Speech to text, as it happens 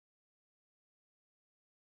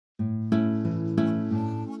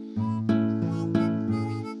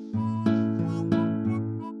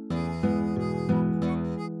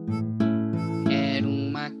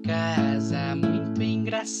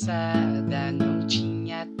engraçada, não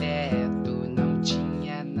tinha teto, não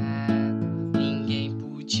tinha nada. Ninguém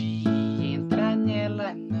podia entrar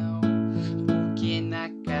nela não, porque na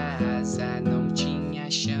casa não tinha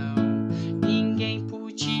chão. Ninguém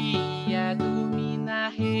podia dormir na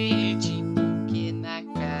rede, porque na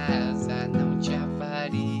casa não tinha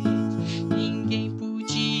parede. Ninguém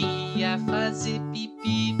podia fazer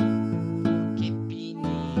pipi, porque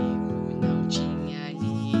pinico não tinha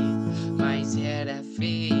ali. Mas era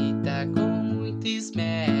feita com muito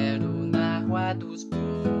esmero na Rua dos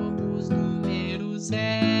Bobos, número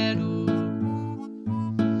 0.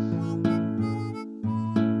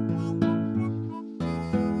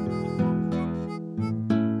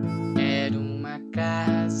 Era uma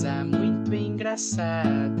casa muito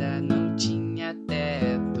engraçada, não tinha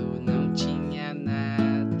teto, não tinha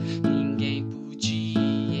nada. Ninguém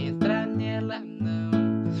podia entrar nela não,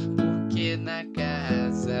 porque na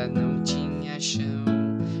casa não tinha chão.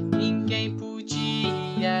 Ninguém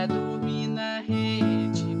podia dormir na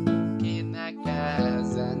rede, porque na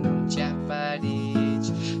casa não tinha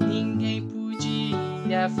parede. Ninguém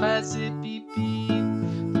podia fazer pipi,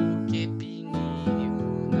 porque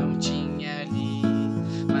pinico não tinha ali.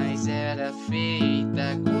 Mas era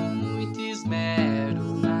feita com muito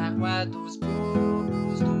esmero na Rua dos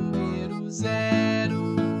Bobos, número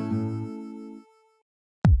 0.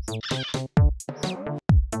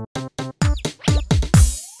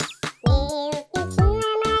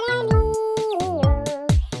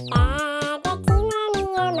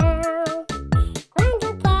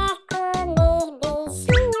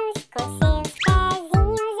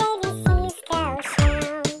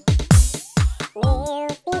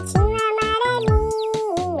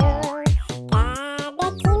 Cabe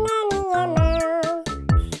aqui na minha mão.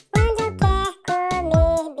 Quando quer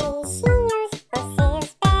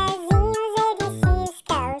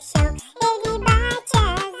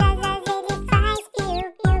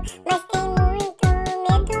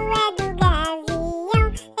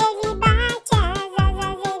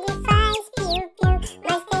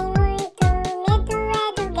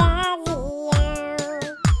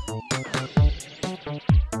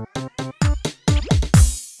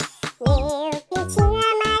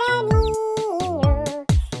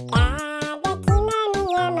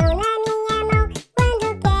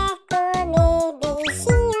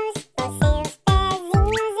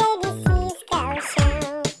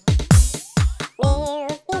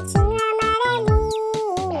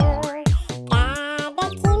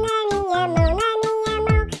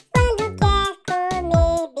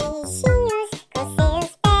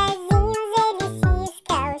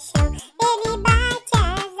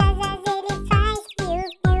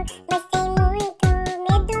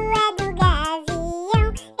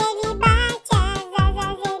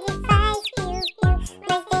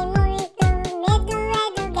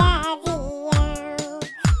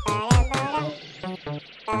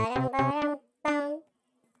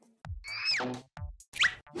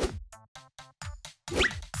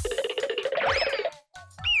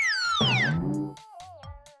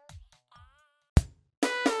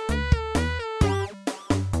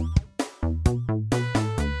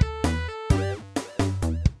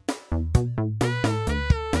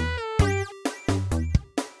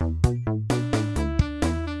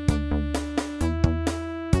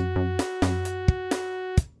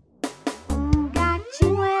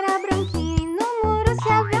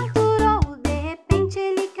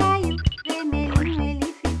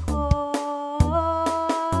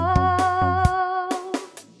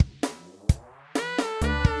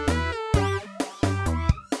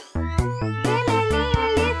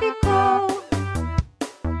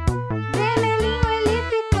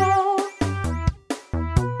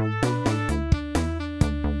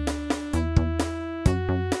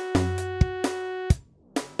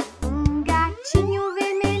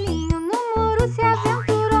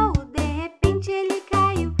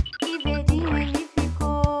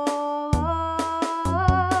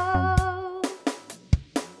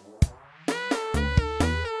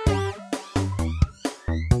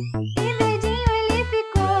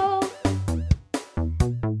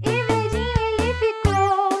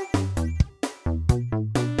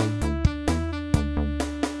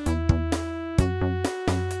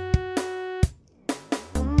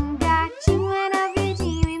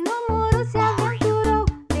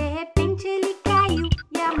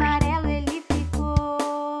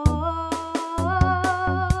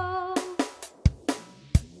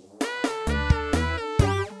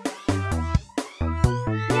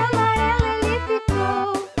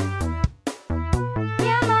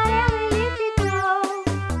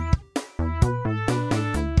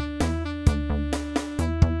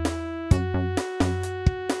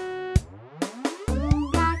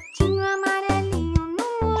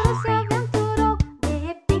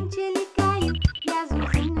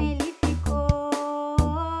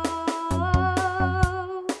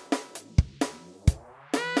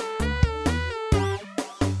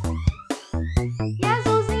E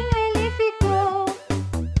azulzinho ele ficou.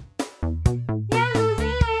 E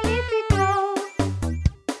azulzinho ele ficou.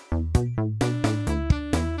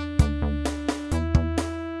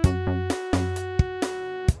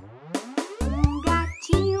 Um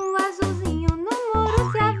gatinho azulzinho no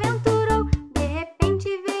muro se aventurou. De repente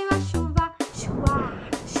veio a chuva, chuá,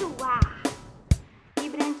 chuá. E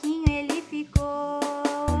branquinho ele ficou.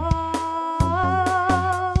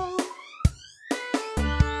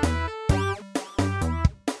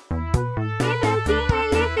 E branquinho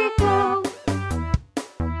ele ficou.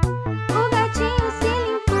 O gatinho se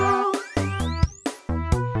limpou.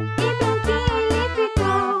 E branquinho ele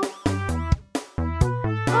ficou.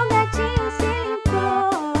 O gatinho se limpou.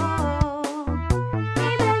 E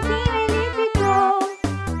branquinho ele ficou.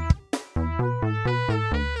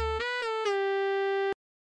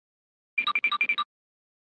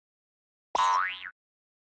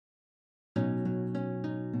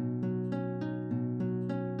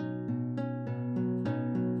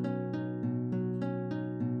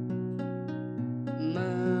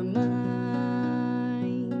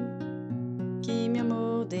 Mamãe, que me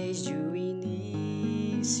amou desde o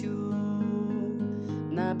início,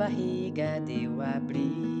 na barriga deu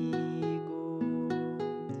abrigo,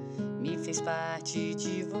 me fez parte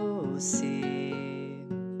de você.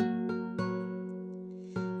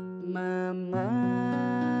 Mamãe,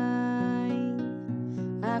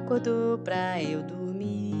 acordou pra eu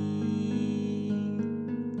dormir,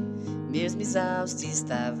 mesmo exausto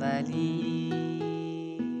estava ali,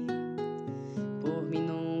 por mim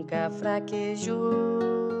nunca fraquejou.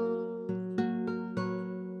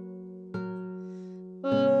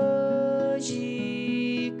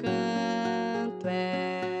 Hoje canto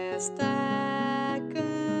esta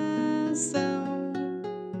canção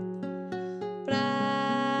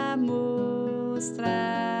pra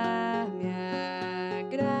mostrar minha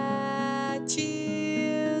gratidão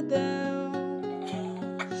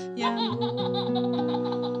e amor.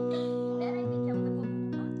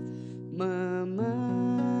 Mamãe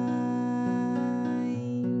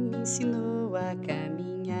me ensinou a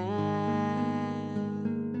caminhar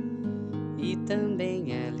e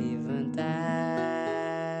também a levantar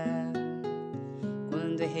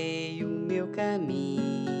quando errei o meu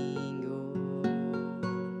caminho.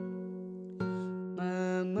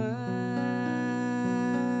 Mamãe,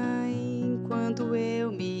 quando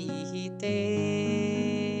eu me irritei,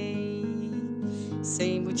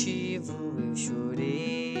 sem motivo eu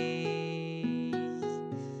chorei,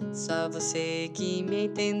 só você que me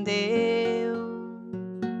entendeu.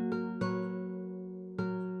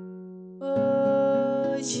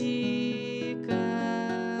 Hoje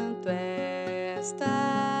canto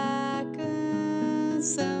esta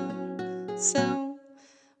canção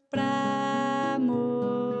pra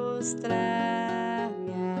mostrar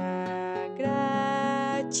minha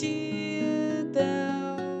gratidão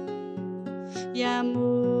e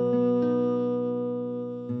amor.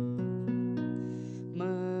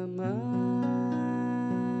 Mamãe,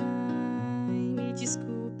 me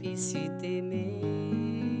desculpe se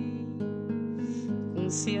temei, com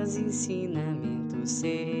seus ensinamentos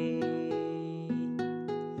sei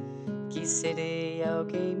que serei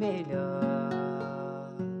alguém melhor.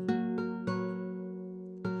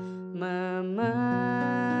 Mamãe,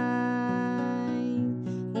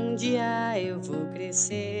 um dia eu vou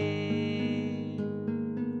crescer,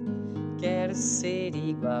 quero ser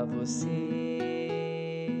igual a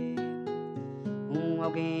você, um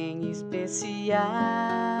alguém especial.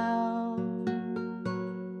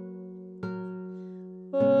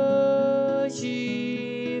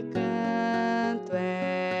 Hoje canto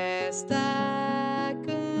esta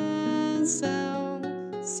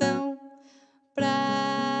canção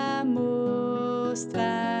pra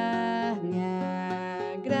mostrar